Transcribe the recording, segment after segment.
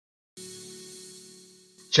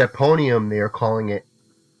Japonium, they are calling it.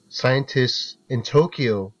 Scientists in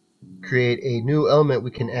Tokyo create a new element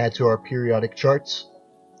we can add to our periodic charts.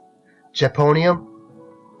 Japonium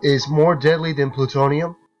is more deadly than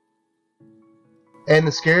plutonium. And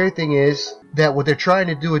the scary thing is that what they're trying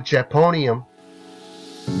to do with Japonium,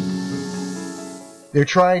 they're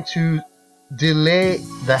trying to delay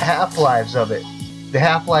the half-lives of it. The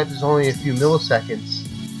half-life is only a few milliseconds.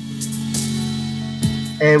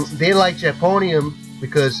 And they like Japonium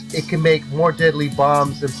because it can make more deadly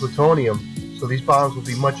bombs than plutonium. So these bombs will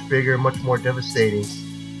be much bigger, much more devastating.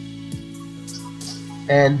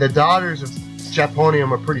 And the daughters of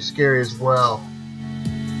Japonium are pretty scary as well.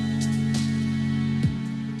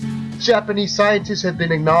 Japanese scientists have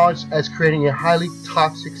been acknowledged as creating a highly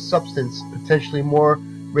toxic substance, potentially more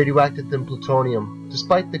radioactive than plutonium,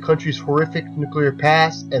 despite the country's horrific nuclear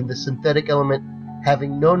past and the synthetic element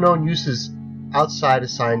having no known uses outside of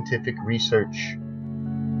scientific research.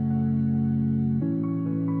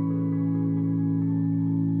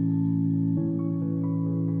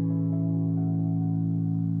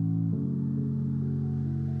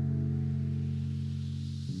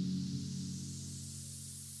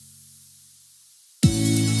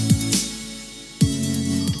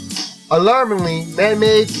 Alarmingly,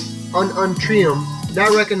 man-made Ununtrium,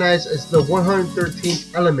 now recognized as the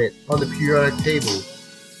 113th element on the periodic table,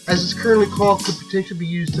 as it's currently called, could potentially be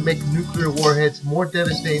used to make nuclear warheads more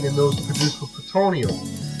devastating than those produced with plutonium.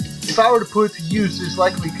 If I were to put it to use, it's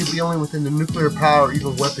likely it could be only within the nuclear power or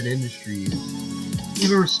even weapon industries.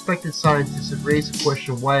 Even respected scientists have raised the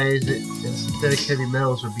question, why is it and synthetic heavy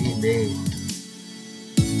metals are being made?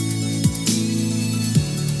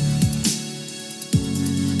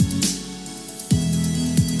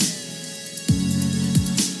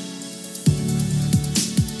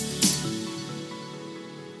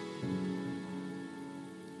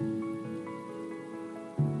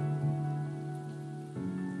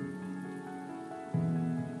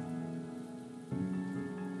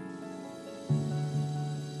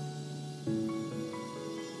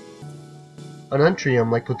 Ununtrium,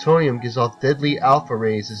 like plutonium, gives off deadly alpha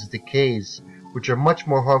rays as it decays, which are much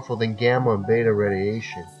more harmful than gamma and beta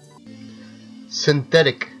radiation.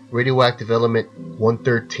 Synthetic radioactive element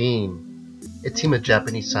 113. A team of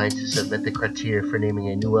Japanese scientists have met the criteria for naming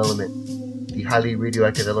a new element, the highly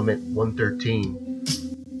radioactive element 113.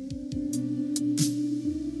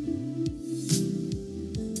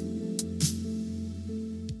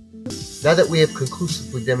 Now that we have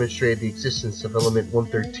conclusively demonstrated the existence of element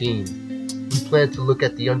 113, we plan to look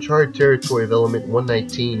at the uncharted territory of element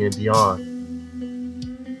 119 and beyond.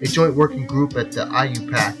 A joint working group at the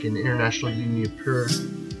IUPAC and the International Union of Pure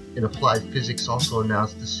and Applied Physics also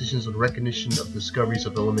announced decisions on recognition of discoveries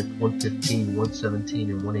of element 115, 117,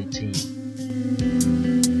 and 118.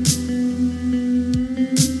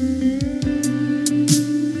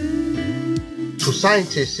 To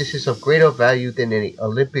scientists, this is of greater value than an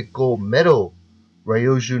Olympic gold medal,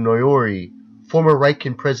 Ryoju Noyori, former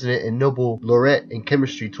Riken president and Nobel laureate in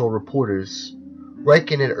chemistry, told reporters.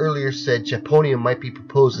 Riken had earlier said Japonium might be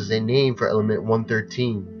proposed as a name for element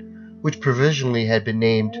 113, which provisionally had been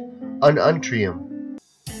named Ununtrium.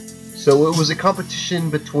 So it was a competition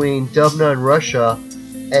between Dubna and Russia,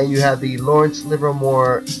 and you have the Lawrence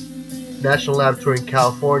Livermore National Laboratory in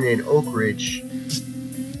California in Oak Ridge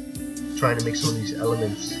trying to make some of these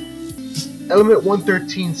elements. Element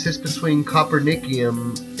 113 sits between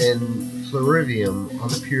copernicium and fluoridium on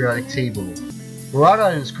the periodic table. Murata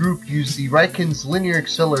and his group used the Riken's linear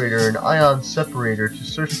accelerator and ion separator to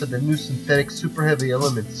search for the new synthetic superheavy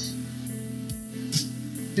elements.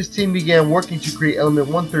 His team began working to create element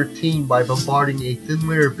 113 by bombarding a thin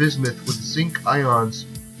layer of bismuth with zinc ions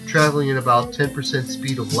traveling at about 10%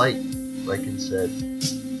 speed of light, Riken said.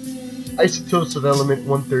 Isotopes of element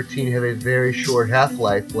 113 have a very short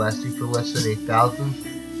half-life, lasting for less than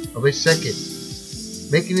 1,000th of a second,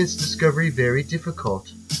 making its discovery very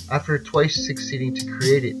difficult, after twice succeeding to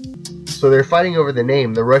create it. So they're fighting over the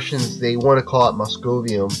name. The Russians, they want to call it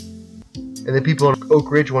Moscovium, and the people in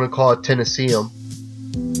Oak Ridge want to call it Tennesseeum.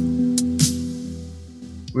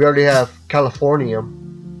 We already have Californium,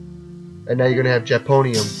 and now you're going to have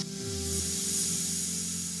Japonium.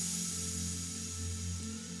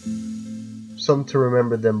 Something to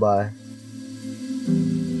remember them by.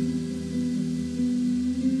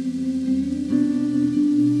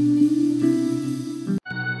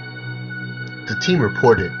 The team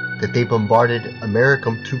reported that they bombarded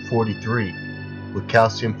Americium-243 with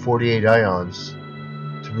calcium-48 ions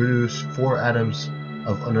to produce 4 atoms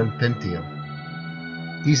of Ununpentium.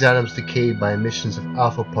 These atoms decayed by emissions of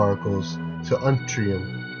alpha particles to Ununtrium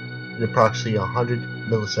in approximately 100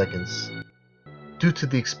 milliseconds. Due to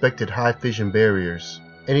the expected high fission barriers,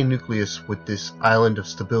 any nucleus with this island of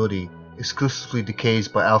stability exclusively decays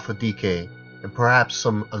by alpha decay, and perhaps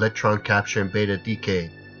some electron capture and beta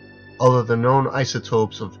decay. Although the known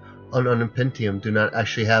isotopes of Ununpentium do not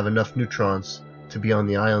actually have enough neutrons to be on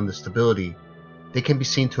the island of stability, they can be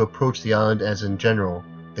seen to approach the island as in general.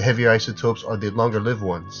 The heavier isotopes are the longer-lived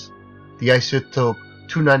ones. The isotope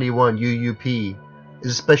 291 UUP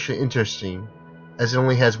is especially interesting, as it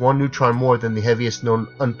only has one neutron more than the heaviest known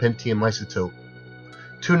Ununpentium isotope.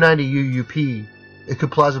 290 UUP, it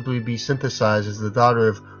could plausibly be synthesized as the daughter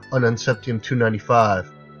of Ununpentium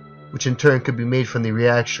 295, which in turn could be made from the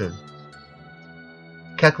reaction.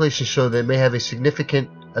 Calculations show that it may have a significant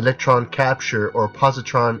electron capture or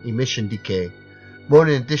positron emission decay. More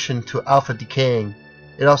in addition to alpha decaying,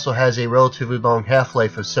 it also has a relatively long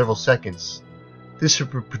half-life of several seconds. This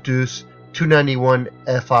would produce 291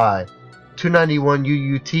 Fi, 291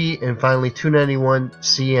 UUT, and finally 291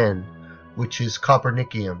 CN, which is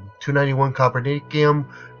copernicium. 291 copernicium,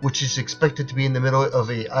 which is expected to be in the middle of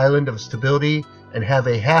an island of stability and have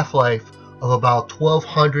a half-life of about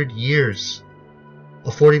 1200 years,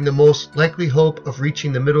 affording the most likely hope of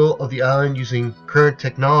reaching the middle of the island using current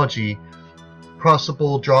technology.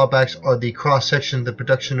 Possible drawbacks are the cross-section of the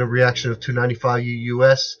production and reaction of 295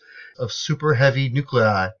 UUS of super-heavy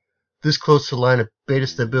nuclei. This close to the line of beta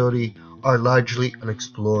stability are largely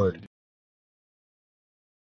unexplored.